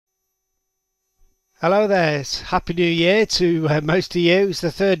Hello there, Happy New Year to most of you. It's the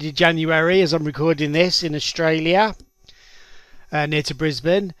 3rd of January as I'm recording this in Australia, near to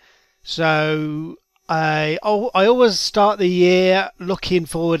Brisbane. So I always start the year looking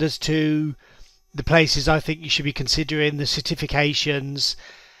forward as to the places I think you should be considering, the certifications.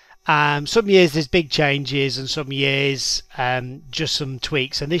 Some years there's big changes and some years just some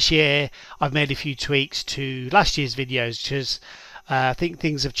tweaks. And this year I've made a few tweaks to last year's videos because I think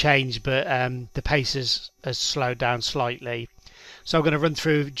things have changed, but the pace has slowed down slightly. So I'm going to run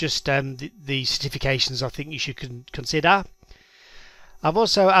through just the certifications I think you should consider. I've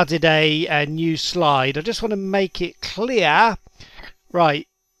also added a new slide. I just want to make it clear. Right,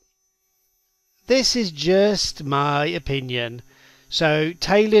 this is just my opinion. So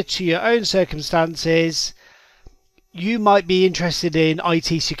tailored to your own circumstances. You might be interested in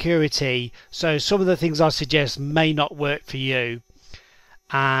IT security, so some of the things I suggest may not work for you.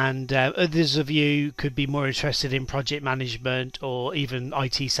 And others of you could be more interested in project management or even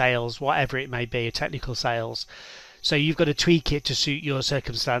IT sales, whatever it may be, or technical sales. So you've got to tweak it to suit your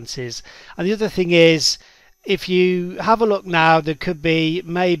circumstances. And the other thing is, if you have a look now, there could be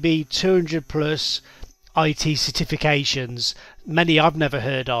maybe 200 plus IT certifications, many I've never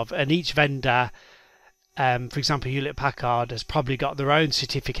heard of, and each vendor, for example Hewlett Packard, has probably got their own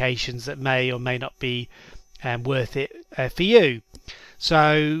certifications that may or may not be worth it for you.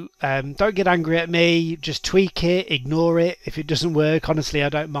 So don't get angry at me, just tweak it, ignore it. If it doesn't work, honestly, I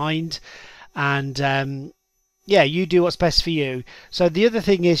don't mind. And yeah, you do what's best for you. So the other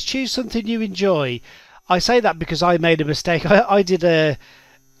thing is, choose something you enjoy. I say that because I made a mistake. I did a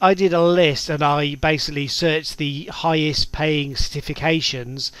list and I basically searched the highest paying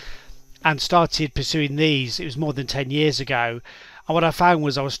certifications and started pursuing these. It was more than 10 years ago. And what I found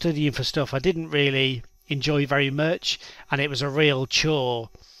was I was studying for stuff I didn't really enjoy very much, and it was a real chore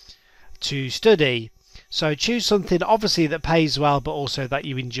to study. So choose something obviously that pays well, but also that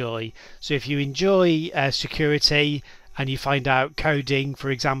you enjoy. So if you enjoy security and you find out coding,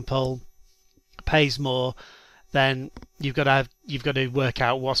 for example, pays more, then you've got to work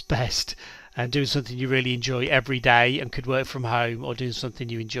out what's best, and doing something you really enjoy every day and could work from home, or doing something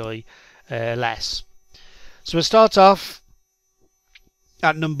you enjoy less. So we'll start off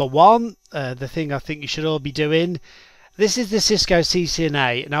at number 1, the thing I think you should all be doing. This is the Cisco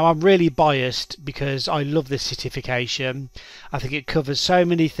CCNA. Now I'm really biased because I love this certification. I think it covers so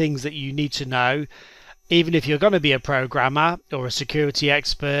many things that you need to know, even if you're going to be a programmer or a security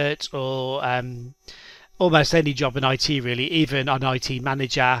expert or almost any job in IT really, even an IT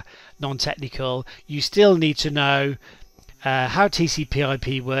manager, non-technical. You still need to know how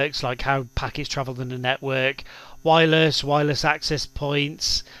TCP/IP works, like how packets travel in the network, wireless access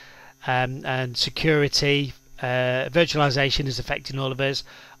points, and security. Virtualization is affecting all of us.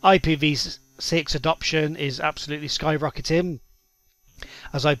 IPv6 adoption is absolutely skyrocketing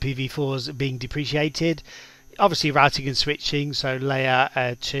as IPv4 is being depreciated. Obviously routing and switching, so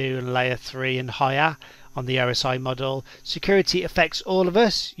layer 2 and layer 3 and higher on the OSI model. Security affects all of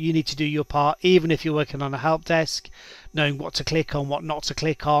us. You need to do your part, even if you're working on a help desk, knowing what to click on, what not to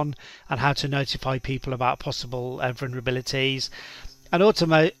click on, and how to notify people about possible vulnerabilities. And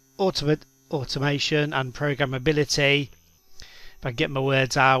automation and programmability, if I can get my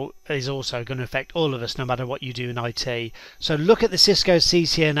words out, is also going to affect all of us no matter what you do in IT. So look at the Cisco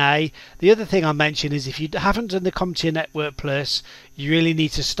CCNA. The other thing I mentioned is if you haven't done the CompTIA Network Plus, you really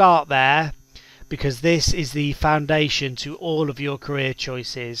need to start there, because this is the foundation to all of your career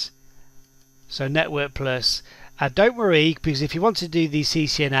choices. So Network Plus. Don't worry, because if you want to do the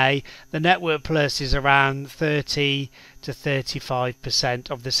CCNA, the Network Plus is around 30 to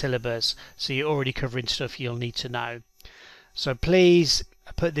 35% of the syllabus. So you're already covering stuff you'll need to know. So please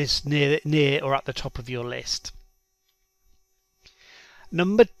put this near or at the top of your list.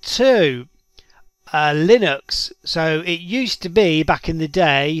 Number 2, Linux. So it used to be back in the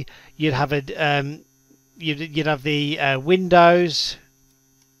day you'd have you'd have the Windows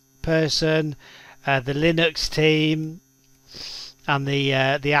person, the Linux team, and the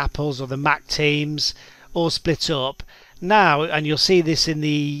Apples or the Mac teams all split up. Now, and you'll see this in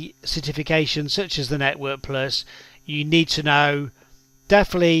the certifications such as the Network Plus, you need to know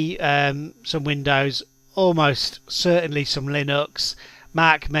definitely some Windows, almost certainly some Linux.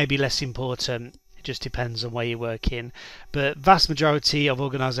 Mac may be less important. It just depends on where you're working, but vast majority of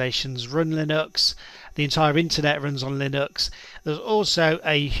organizations run Linux. The entire internet runs on Linux. There's also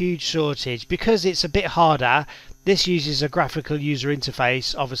a huge shortage because it's a bit harder. This uses a graphical user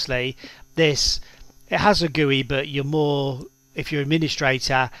interface. Obviously it has a GUI, but you're more, if you're an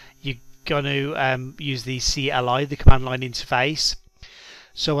administrator, you're going to use the CLI, the command line interface.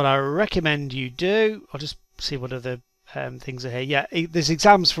 So what I recommend you do, I'll just see what other things are here. Yeah, there's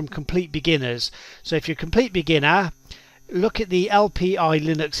exams from complete beginners. So if you're a complete beginner, look at the LPI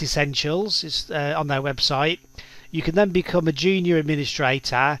Linux Essentials. It's on their website. You can then become a junior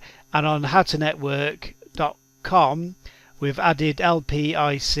administrator, and on howtonetwork.com we've added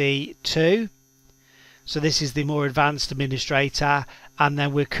LPIC 2. So this is the more advanced administrator, and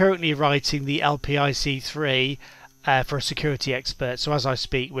then we're currently writing the LPIC 3 for a security expert. So as I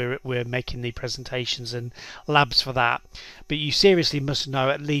speak, we're making the presentations and labs for that. But you seriously must know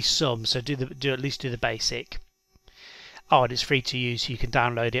at least some. So at least do the basic. Oh, and it's free to use, so you can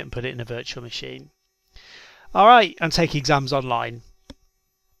download it and put it in a virtual machine. All right, and take exams online.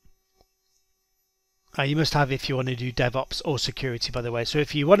 You must have if you want to do DevOps or security, by the way. So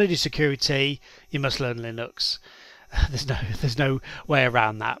if you want to do security, you must learn Linux. There's no way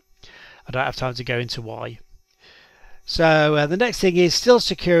around that. I don't have time to go into why. So the next thing is still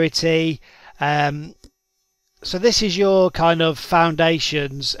security. So this is your kind of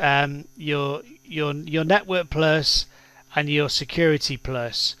foundations, your Network Plus and your Security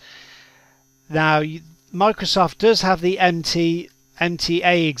Plus. Now Microsoft does have the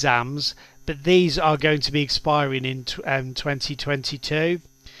MTA exams, but these are going to be expiring in 2022.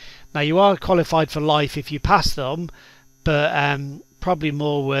 Now you are qualified for life if you pass them, but probably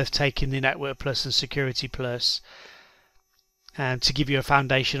more worth taking the Network Plus and Security Plus to give you a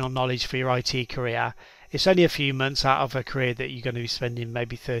foundational knowledge for your IT career. It's only a few months out of a career that you're going to be spending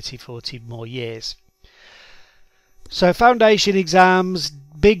maybe 30, 40 more years. So foundation exams,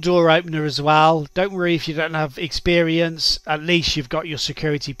 big door opener as well. Don't worry if you don't have experience, at least you've got your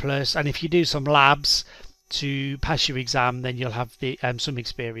Security Plus, and if you do some labs to pass your exam, then you'll have some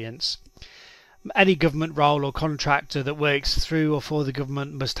experience. Any government role or contractor that works through or for the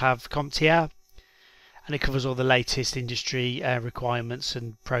government must have CompTIA, and it covers all the latest industry requirements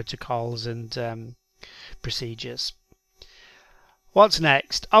and protocols and procedures. What's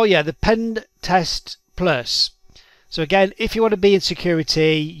next? Oh yeah, the Pen Test Plus. So again, if you want to be in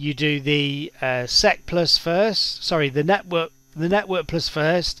security, you do the Sec Plus first. Sorry, the Network Plus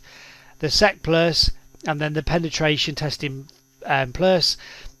first, the Sec Plus, and then the Penetration Testing Plus.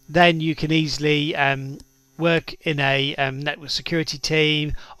 Then you can easily work in a network security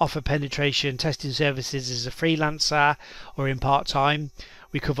team, offer penetration testing services as a freelancer or in part-time.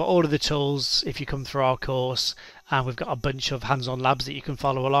 We cover all of the tools if you come through our course, and we've got a bunch of hands-on labs that you can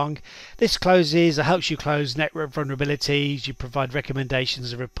follow along. This helps you close network vulnerabilities. You provide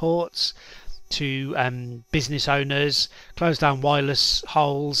recommendations and reports to business owners, close down wireless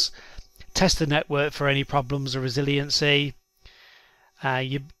holes, test the network for any problems or resiliency.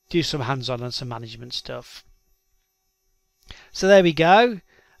 You do some hands-on and some management stuff. So there we go.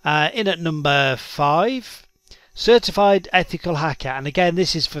 In at number 5. Certified Ethical Hacker, and again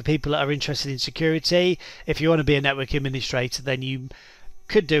this is for people that are interested in security. If you want to be a network administrator, then you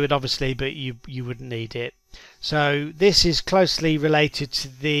could do it obviously, but you wouldn't need it. So this is closely related to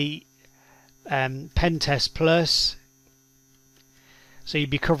the Pen Test Plus, so you'd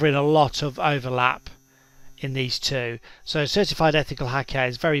be covering a lot of overlap in these two. So Certified Ethical Hacker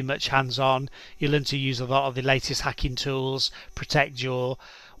is very much hands-on. You learn to use a lot of the latest hacking tools, protect your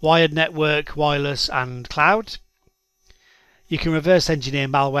wired network, wireless and cloud. You can reverse engineer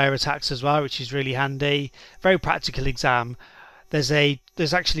malware attacks as well, which is really handy. Very practical exam. There's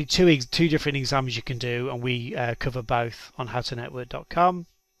actually two different exams you can do, and we cover both on howtonetwork.com.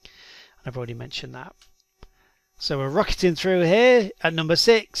 I've already mentioned that. So we're rocketing through here at number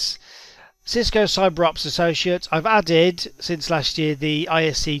 6. Cisco CyberOps Associate. I've added since last year the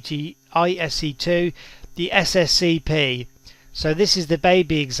ISC2, the SSCP. So this is the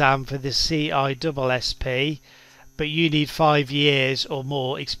baby exam for the CISSP, but you need 5 years or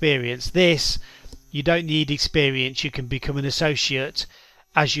more experience. This, you don't need experience. You can become an associate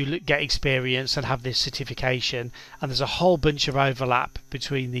as you get experience and have this certification, and there's a whole bunch of overlap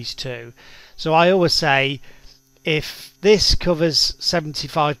between these two. So I always say, if this covers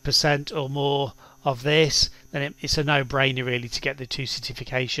 75% or more of this, then it's a no-brainer really to get the 2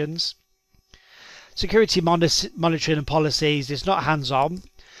 certifications. Security monitoring and policies, it's not hands-on.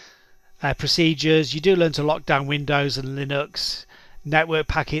 Procedures, you do learn to lock down Windows and Linux, network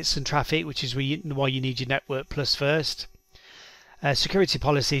packets and traffic, which is why you need your Network Plus first. Security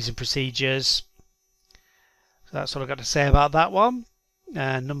policies and procedures. So that's all I've got to say about that one.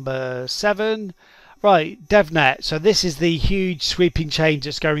 Number 7. Right, DevNet. So this is the huge sweeping change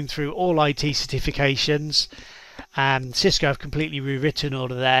that's going through all IT certifications. Cisco have completely rewritten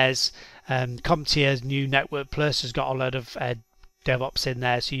all of theirs. CompTIA's new Network Plus has got a lot of DevOps in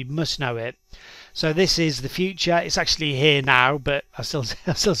there, so you must know it. So this is the future. It's actually here now, but I still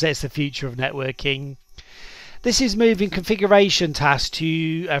say it's the future of networking. This is moving configuration tasks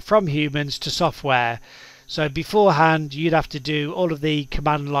to from humans to software. So beforehand, you'd have to do all of the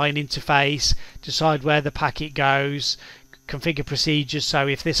command line interface, decide where the packet goes, configure procedures. So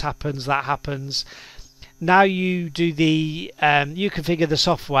if this happens, that happens. Now you do the you configure the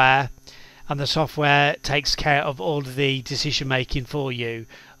software, and the software takes care of all of the decision making for you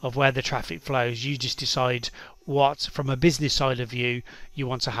of where the traffic flows. You just decide what, from a business side of view, you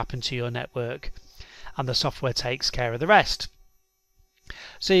want to happen to your network, and the software takes care of the rest.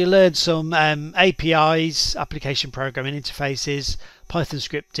 So you learn some APIs, application programming interfaces, Python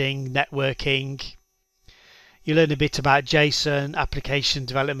scripting, networking. You learn a bit about JSON, application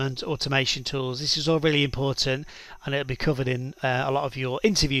development, automation tools. This is all really important, and it'll be covered in a lot of your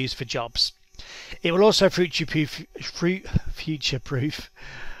interviews for jobs. It will also future-proof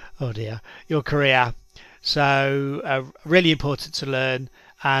your career. So really important to learn,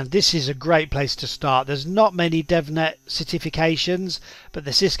 and this is a great place to start. There's not many DevNet certifications, but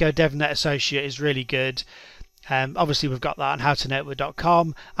the Cisco DevNet Associate is really good. Obviously we've got that on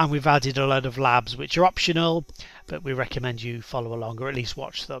howtonetwork.com, and we've added a load of labs which are optional, but we recommend you follow along or at least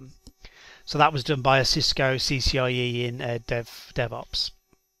watch them. So that was done by a Cisco CCNA in DevOps.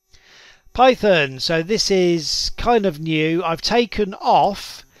 Python, so this is kind of new. I've taken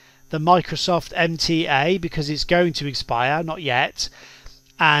off the Microsoft MTA because it's going to expire, not yet,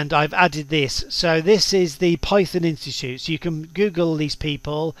 and I've added this. So this is the Python Institute, so you can Google these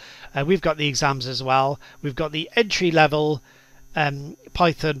people. We've got the exams as well. We've got the entry-level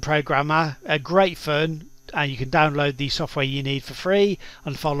Python programmer, great fun, and you can download the software you need for free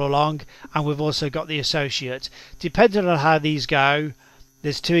and follow along. And we've also got the associate. Depending on how these go,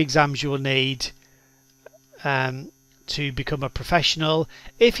 there's 2 exams you will need to become a professional.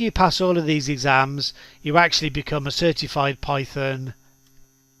 If you pass all of these exams, you actually become a certified Python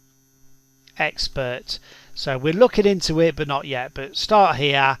expert. So we're looking into it, but not yet. But start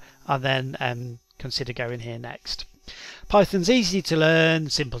here and then consider going here next. Python's easy to learn,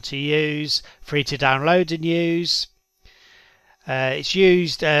 simple to use, free to download and use. It's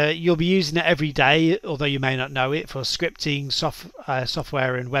used, you'll be using it every day, although you may not know it, for scripting,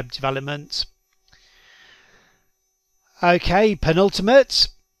 software and web development. Okay, penultimate,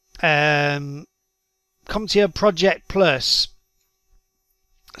 CompTIA Project Plus.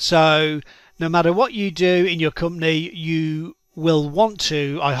 So no matter what you do in your company, you will want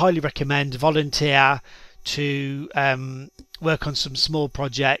to, I highly recommend, volunteer to work on some small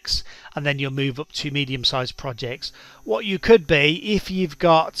projects, and then you'll move up to medium-sized projects. What you could be, if you've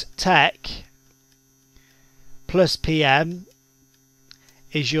got tech plus PM,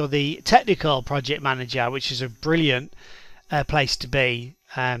 is you're the technical project manager, which is a brilliant place to be.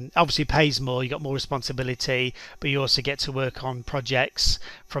 Obviously pays more, you got more responsibility, but you also get to work on projects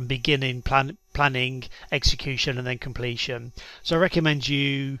from beginning, planning, execution and then completion. So I recommend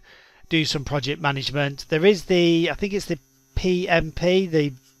you do some project management. There is the, I think it's the PMP,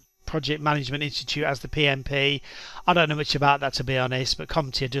 the Project Management Institute as the PMP. I don't know much about that, to be honest, but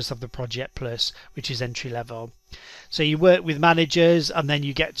CompTIA does have the Project Plus, which is entry level. So you work with managers, and then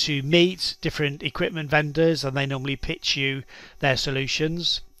you get to meet different equipment vendors, and they normally pitch you their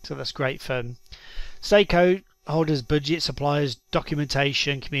solutions. So that's great fun. Stakeholders, budget, suppliers,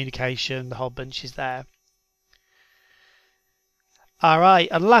 documentation, communication, the whole bunch is there. Alright,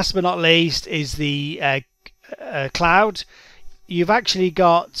 and last but not least is the cloud. You've actually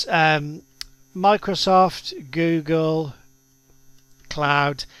got Microsoft, Google,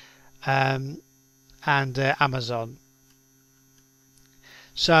 Cloud, and Amazon.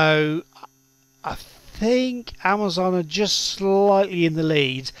 So I think Amazon are just slightly in the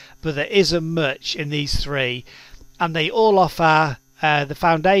lead, but there isn't much in these 3, and they all offer the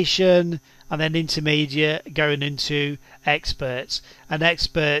foundation and then intermediate going into experts, and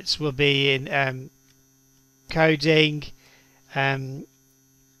experts will be in coding,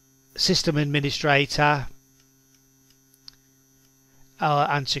 system administrator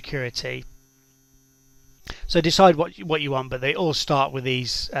and security. So decide what you want, but they all start with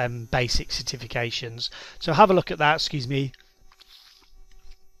these basic certifications. So have a look at that. Excuse me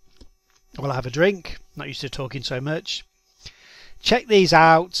while I have a drink, not used to talking so much. Check these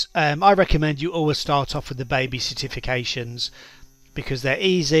out. I recommend you always start off with the baby certifications because they're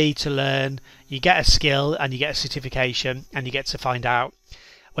easy to learn. You get a skill and you get a certification, and you get to find out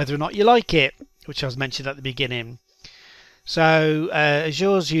whether or not you like it, which I was mentioned at the beginning. So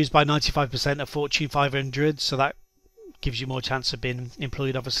Azure's used by 95% of Fortune 500, so that gives you more chance of being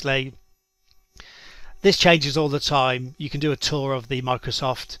employed, obviously. This changes all the time. You can do a tour of the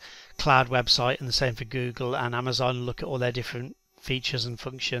Microsoft Cloud website, and the same for Google and Amazon, and look at all their different features and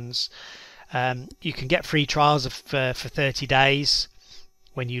functions. You can get free trials for 30 days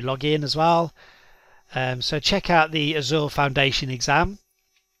when you log in as well. So check out the Azure Foundation exam.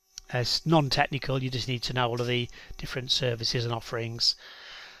 It's non-technical, you just need to know all of the different services and offerings.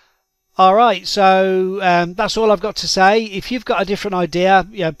 Alright, so that's all I've got to say. If you've got a different idea,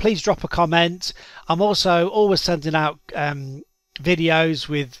 please drop a comment. I'm also always sending out videos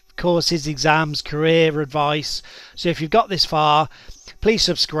with courses, exams, career advice. So if you've got this far, please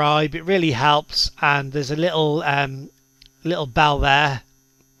subscribe. It really helps. And there's a little bell there.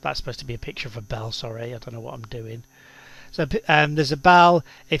 That's supposed to be a picture of a bell. Sorry, I don't know what I'm doing. So there's a bell.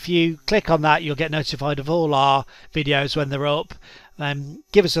 If you click on that, you'll get notified of all our videos when they're up.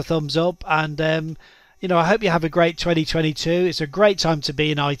 Give us a thumbs up, and I hope you have a great 2022. It's a great time to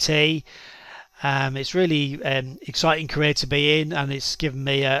be in IT. It's really exciting career to be in, and it's given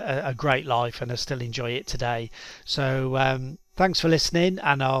me a great life, and I still enjoy it today. So thanks for listening,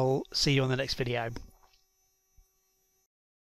 and I'll see you on the next video.